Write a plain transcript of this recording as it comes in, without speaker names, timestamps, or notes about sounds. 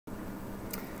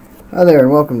Hi there,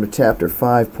 and welcome to Chapter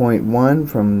 5.1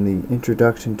 from the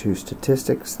Introduction to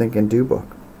Statistics Think and Do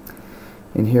book.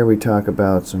 In here we talk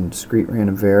about some discrete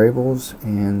random variables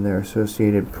and their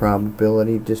associated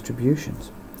probability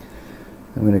distributions.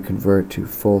 I'm going to convert to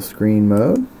full screen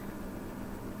mode,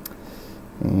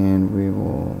 and we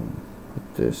will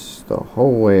put this the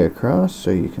whole way across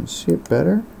so you can see it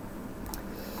better.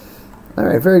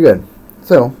 Alright, very good.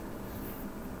 So,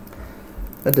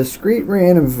 a discrete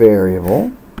random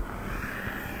variable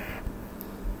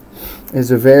is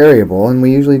a variable, and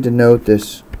we usually denote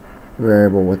this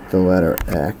variable with the letter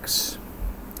X,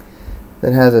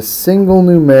 that has a single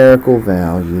numerical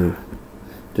value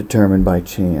determined by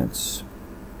chance.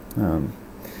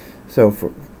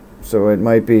 So it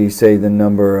might be, say, the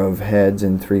number of heads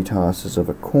in 3 tosses of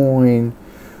a coin,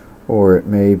 or it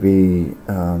may be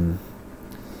the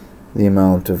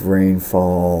amount of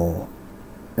rainfall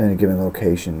in a given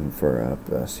location for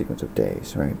a sequence of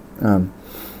days, right?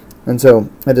 And so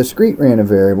a discrete random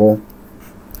variable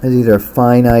is either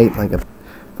finite, like a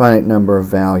finite number of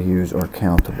values, or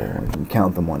countable. You can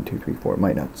count them 1, 2, 3, 4. It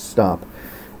might not stop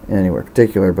anywhere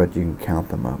particular, but you can count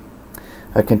them up.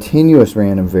 A continuous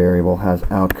random variable has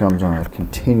outcomes on a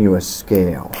continuous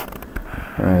scale,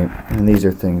 right? And these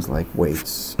are things like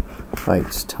weights,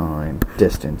 heights, time,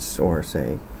 distance, or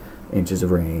say inches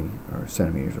of rain or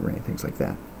centimeters of rain, things like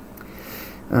that.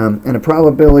 And a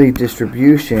probability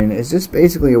distribution is just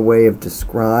basically a way of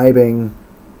describing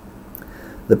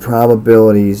the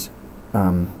probabilities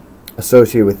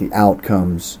associated with the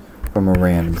outcomes from a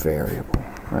random variable,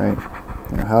 right?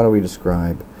 Now, how do we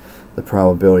describe the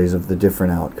probabilities of the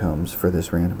different outcomes for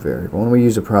this random variable? And we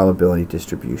use a probability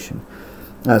distribution.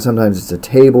 Sometimes it's a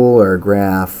table or a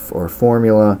graph or a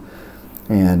formula,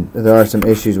 and there are some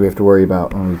issues we have to worry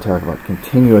about when we talk about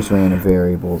continuous random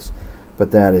variables, but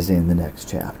that is in the next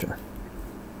chapter.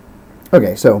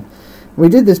 Okay, so we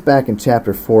did this back in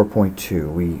chapter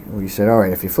 4.2. We said, all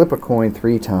right, if you flip a coin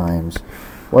 3 times,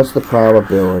 what's the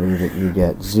probability that you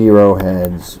get 0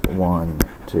 heads, 1,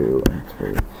 2, and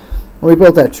 3? Well, we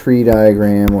built that tree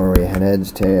diagram where we had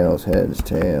heads, tails, heads,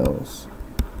 tails,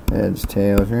 heads,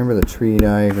 tails. Remember the tree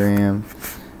diagram?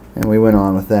 And we went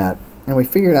on with that. And we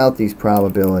figured out these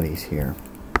probabilities here.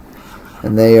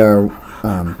 And they are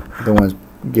the ones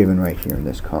given right here in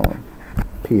this column,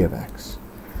 P of X.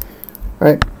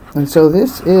 Right? And so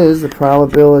this is the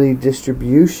probability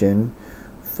distribution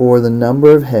for the number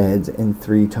of heads in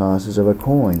 3 tosses of a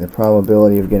coin. The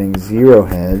probability of getting 0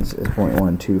 heads is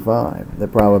 0.125. The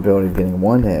probability of getting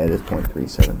 1 head is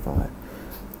 0.375.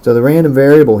 So the random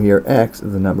variable here, X,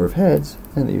 is the number of heads,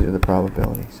 and these are the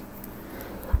probabilities.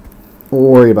 We'll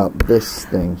worry about this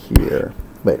thing here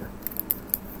later.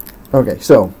 Okay,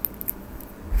 so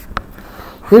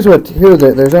there's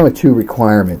only 2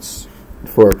 requirements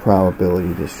for a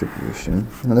probability distribution.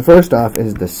 And the first off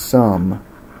is the sum.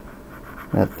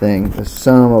 That thing, the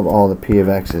sum of all the P of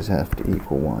X's have to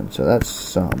equal 1. So that's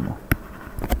sum.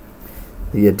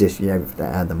 The addition, you have to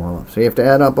add them all up. So you have to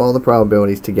add up all the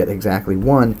probabilities to get exactly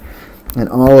 1, and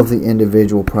all of the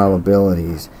individual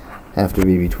probabilities have to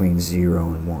be between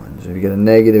 0 and 1. So if you get a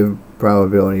negative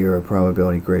probability or a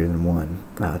probability greater than 1,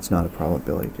 it's not a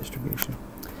probability distribution.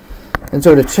 And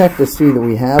so to check to see that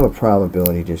we have a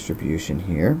probability distribution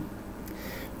here,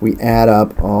 we add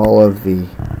up all of the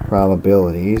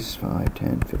probabilities, 5,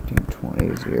 10, 15,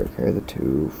 20, 0, carry the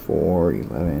 2, 4,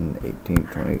 11, 18,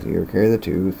 20, 0, carry the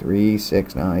 2, 3,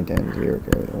 6, 9, 10, 0,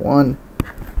 carry the 1,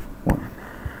 1.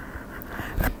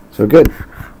 So good.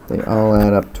 They all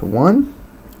add up to 1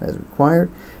 as required.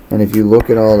 And if you look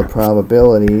at all the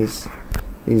probabilities,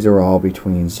 these are all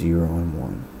between 0 and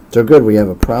 1. So good, we have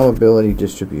a probability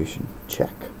distribution.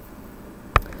 Check.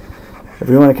 If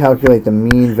we want to calculate the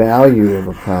mean value of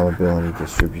a probability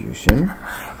distribution,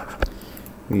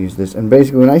 we use this. And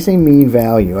basically, when I say mean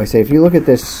value, I say if you look at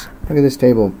this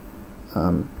table,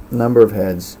 number of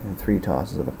heads in 3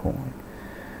 tosses of a coin.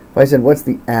 If I said, what's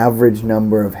the average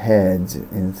number of heads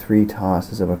in 3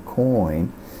 tosses of a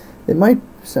coin, it might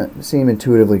seem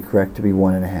intuitively correct to be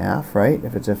 1.5, right?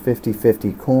 If it's a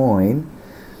 50-50 coin,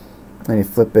 and you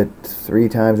flip it 3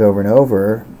 times over and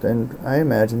over, then I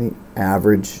imagine the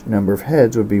average number of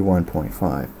heads would be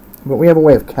 1.5. But we have a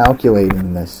way of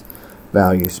calculating this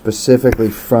value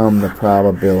specifically from the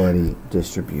probability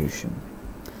distribution.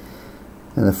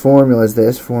 And the formula is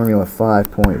this, formula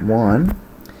 5.1.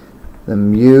 The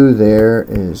mu there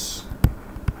is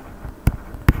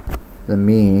the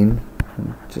mean.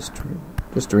 Just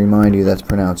to remind you, that's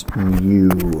pronounced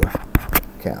mu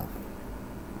cal.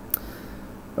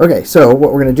 Okay, so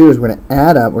what we're going to do is we're going to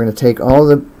add up, we're going to take all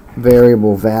the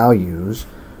variable values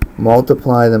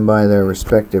multiply them by their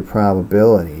respective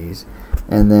probabilities,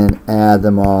 and then add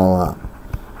them all up.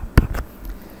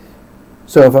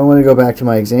 So if I want to go back to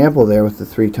my example there with the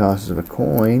 3 tosses of a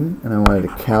coin, and I wanted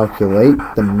to calculate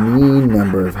the mean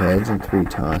number of heads in 3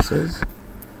 tosses,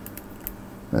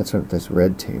 that's what this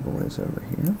red table is over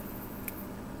here.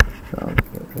 So I'll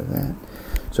get rid of that.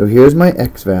 So here's my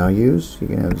x values. You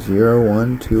can have 0,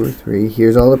 1, 2, or 3.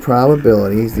 Here's all the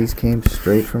probabilities. These came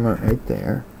straight from right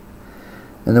there.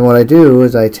 And then what I do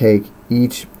is I take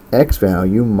each x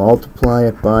value, multiply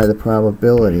it by the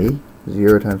probability.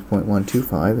 0 times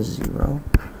 0.125 is 0.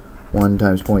 1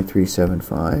 times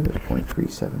 0.375 is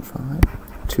 0.375.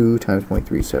 2 times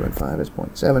 0.375 is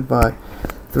 0.75.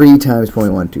 3 times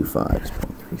 0.125 is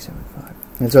 0.375.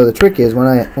 And so the trick is,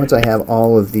 once I have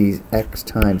all of these x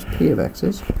times p of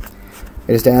x's,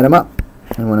 I just add them up.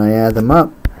 And when I add them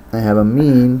up, I have a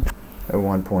mean of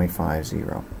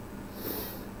 1.50,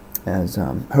 as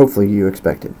hopefully you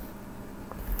expected.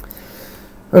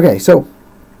 Okay, so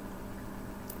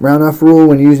round-off rule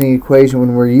when using equation,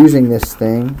 when we're using this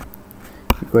thing,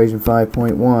 equation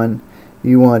 5.1,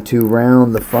 you want to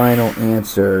round the final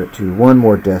answer to one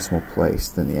more decimal place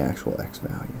than the actual x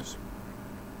values.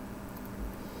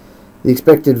 The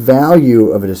expected value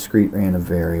of a discrete random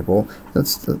variable,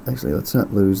 let's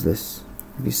not lose this.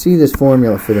 If you see this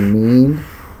formula for the mean,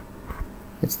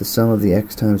 it's the sum of the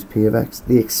x times p of x.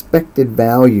 The expected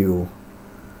value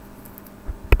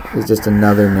is just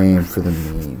another name for the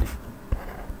mean.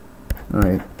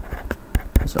 Alright,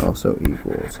 this also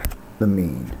equals the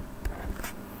mean.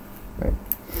 Right.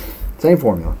 Same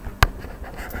formula.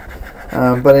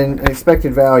 But in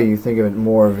expected value, think of it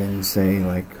more of in, say,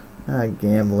 like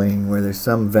gambling, where there's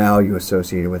some value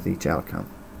associated with each outcome.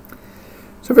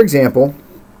 So, for example,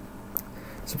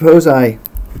 suppose I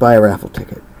buy a raffle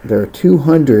ticket. There are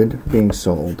 200 being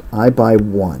sold. I buy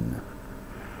one.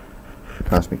 It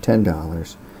cost me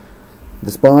 $10.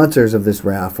 The sponsors of this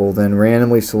raffle then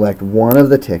randomly select one of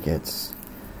the tickets,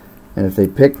 and if they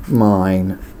pick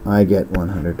mine, I get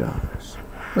 $100.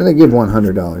 Or they give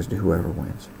 $100 to whoever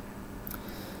wins.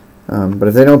 But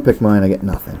if they don't pick mine, I get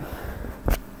nothing.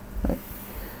 Right.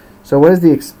 So what is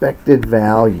the expected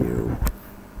value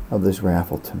of this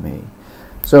raffle to me?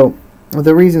 So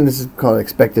the reason this is called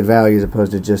expected value as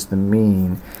opposed to just the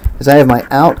mean is I have my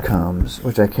outcomes,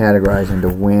 which I categorize into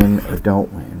win or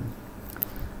don't win.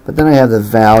 But then I have the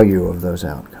value of those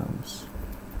outcomes.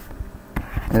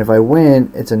 And if I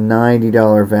win, it's a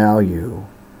 $90 value,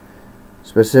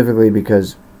 specifically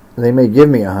because they may give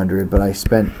me 100, but I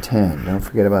spent 10. Don't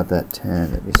forget about that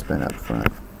 10 that you spent up front.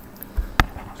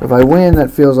 So if I win, that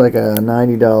feels like a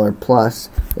 $90 plus.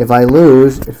 If I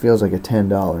lose, it feels like a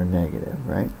 $10 negative,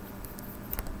 right?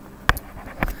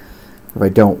 If I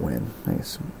don't win, I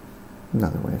guess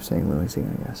another way of saying losing,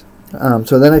 I guess.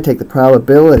 So then I take the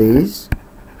probabilities.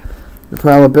 The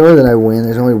probability that I win,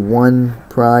 there's only one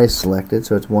prize selected,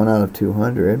 so it's 1 out of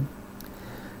 200.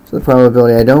 So the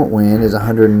probability I don't win is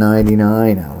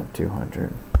 199 out of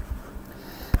 200.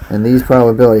 And these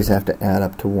probabilities have to add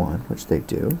up to 1, which they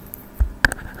do.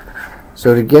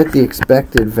 So to get the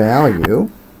expected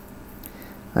value,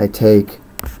 I take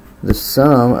the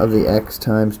sum of the x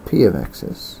times p of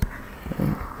x's.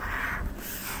 Okay.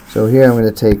 So here I'm going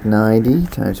to take 90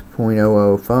 times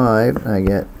 0.005, and I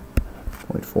get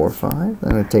 0.45. I'm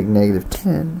going to take negative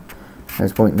 10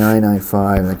 times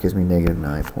 0.995, and that gives me negative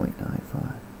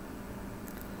 9.95.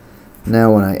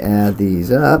 Now when I add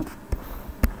these up,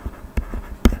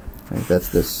 right, that's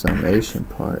this summation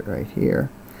part right here,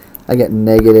 I get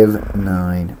negative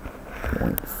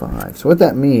 9.5. So what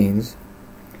that means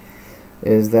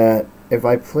is that if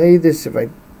I played this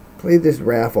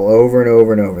raffle over and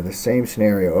over and over, the same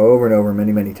scenario over and over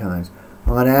many, many times,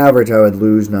 on average I would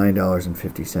lose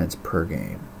 $9.50 per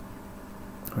game.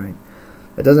 Right?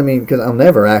 That doesn't mean, because I'll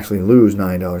never actually lose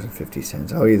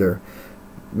 $9.50. I'll either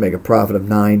make a profit of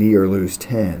 90 or lose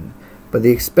 10. But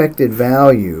the expected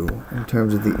value in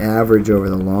terms of the average over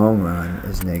the long run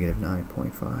is negative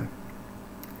 9.5.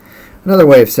 Another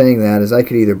way of saying that is I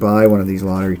could either buy one of these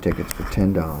lottery tickets for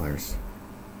 $10,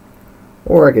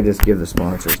 or I could just give the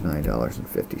sponsors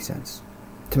 $9.50.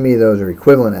 To me, those are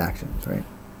equivalent actions, right?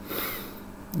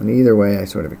 And either way, I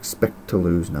sort of expect to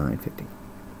lose $9.50.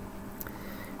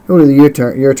 Go to your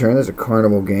turn. There's a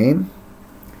carnival game.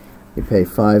 You pay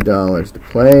 $5 to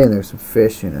play, and there's some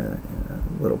fish in a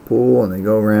little pool, and they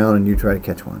go around, and you try to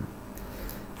catch one.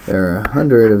 There are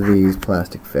 100 of these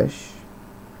plastic fish.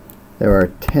 There are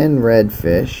 10 red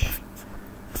fish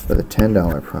with a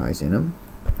 $10 prize in them,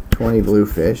 20 blue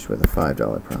fish with a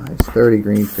 $5 prize, 30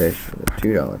 green fish with a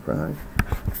 $2 prize,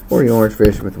 40 orange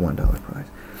fish with a $1 prize.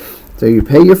 So you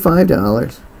pay your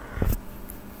 $5,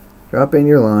 Drop in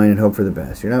your line and hope for the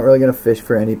best. You're not really going to fish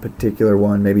for any particular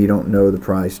one. Maybe you don't know the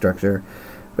prize structure,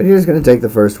 but you're just going to take the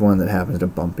first one that happens to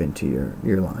bump into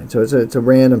your line. So it's a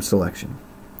random selection.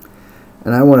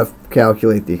 And I want to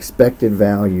calculate the expected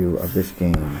value of this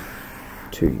game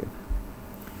to you.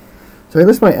 So I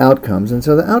list my outcomes, and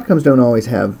so the outcomes don't always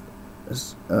have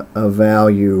a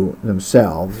value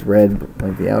themselves. Red,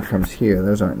 like the outcomes here,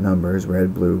 those aren't numbers,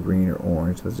 red, blue, green, or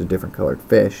orange. Those are different colored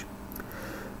fish.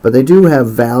 But they do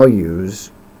have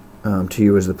values to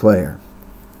you as the player.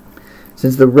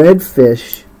 Since the red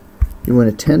fish, you win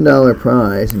a $10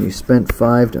 prize and you spent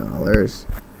 $5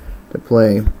 to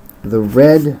play the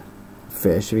red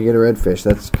fish. If you get a red fish,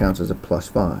 that counts as a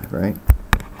 +5, right?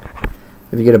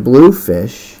 If you get a blue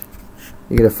fish,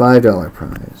 you get a $5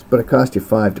 prize, but it cost you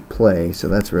 5 to play, so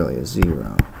that's really a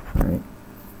 0, right?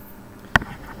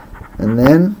 And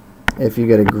then, if you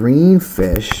get a green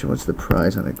fish, what's the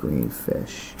prize on a green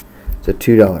fish? It's a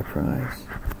 $2 prize.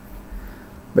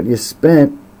 But you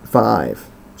spent 5,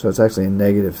 so it's actually a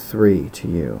 -3 to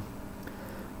you.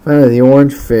 Finally, the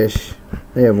orange fish,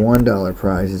 they have $1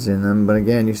 prizes in them, but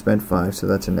again, you spent 5, so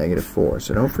that's a -4.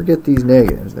 So don't forget these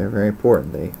negatives. They're very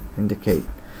important. They indicate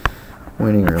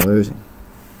winning or losing.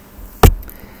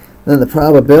 Then the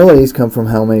probabilities come from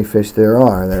how many fish there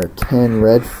are. There are 10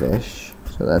 red fish,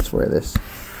 so that's where this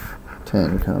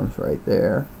 10 comes right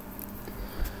there.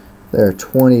 There are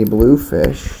 20 blue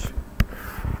fish.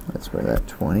 That's where that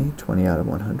 20 out of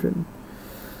 100.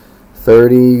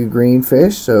 30 green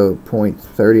fish, so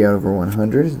 0.30 out over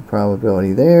 100 is the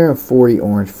probability there. 40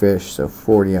 orange fish, so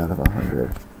 40 out of 100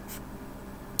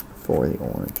 for the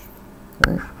orange.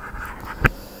 Right?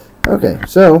 Okay,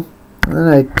 so and then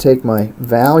I take my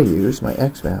values, my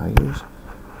x values,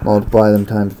 multiply them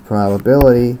times the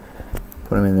probability,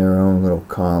 put them in their own little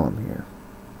column here.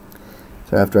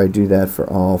 So after I do that for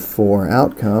all 4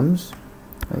 outcomes,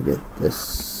 I get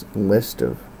this list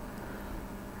of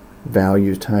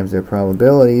values times their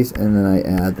probabilities, and then I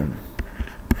add them.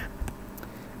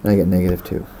 And I get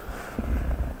 -2.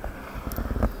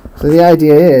 So the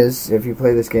idea is, if you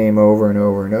play this game over and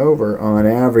over and over, on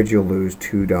average you'll lose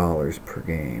 $2 per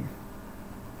game.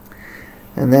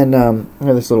 And then I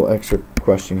have this little extra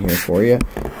question here for you.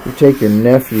 You take your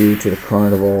nephew to the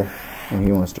carnival, and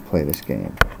he wants to play this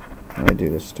game. And I do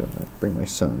this to bring my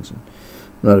sons. I'm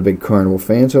not a big carnival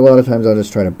fan, so a lot of times I'll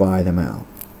just try to buy them out.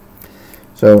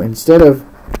 So instead of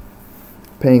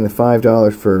paying the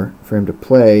 $5 for him to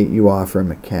play, you offer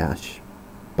him a cash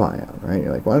buyout, right?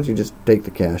 You're like, why don't you just take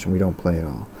the cash and we don't play at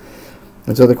all?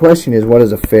 And so the question is, what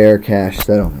is a fair cash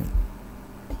settlement?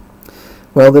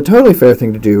 Well, the totally fair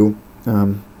thing to do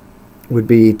would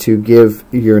be to give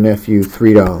your nephew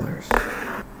 $3,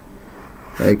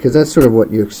 right? Because that's sort of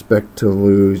what you expect to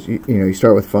lose. You know, you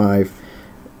start with 5,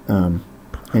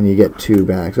 and you get 2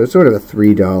 back. So it's sort of a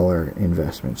 $3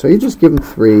 investment. So you just give him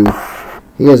 3.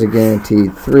 He has a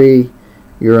guaranteed 3.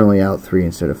 You're only out 3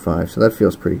 instead of 5. So that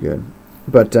feels pretty good.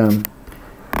 But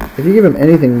if you give him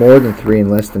anything more than 3 and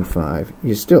less than 5,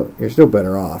 you're still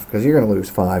better off, because you're going to lose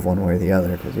 5 one way or the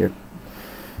other, because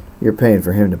you're paying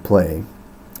for him to play.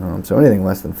 So anything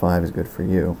less than 5 is good for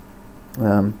you.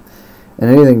 And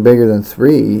anything bigger than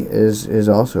 3 is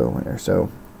also a winner. So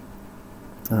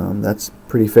that's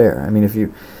pretty fair. I mean, if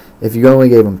you only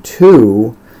gave him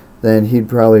 2, then he'd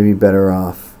probably be better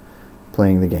off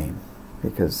playing the game,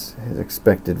 because his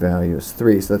expected value is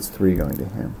 3, so that's 3 going to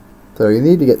him. So you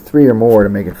need to get 3 or more to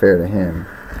make it fair to him,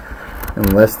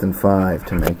 and less than 5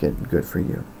 to make it good for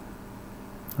you.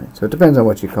 Right, so it depends on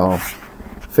what you call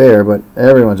fair, but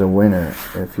everyone's a winner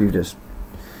if you just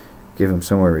give him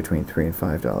somewhere between $3 and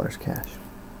 $5 cash.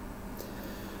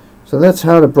 So that's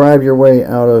how to bribe your way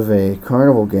out of a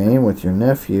carnival game with your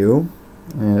nephew,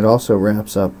 and it also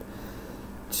wraps up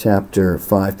chapter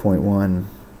 5.1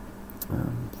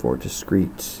 for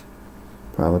discrete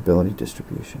probability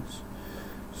distributions.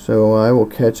 So I will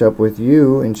catch up with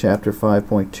you in chapter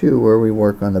 5.2, where we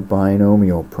work on the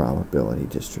binomial probability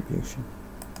distribution.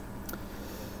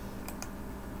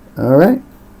 All right.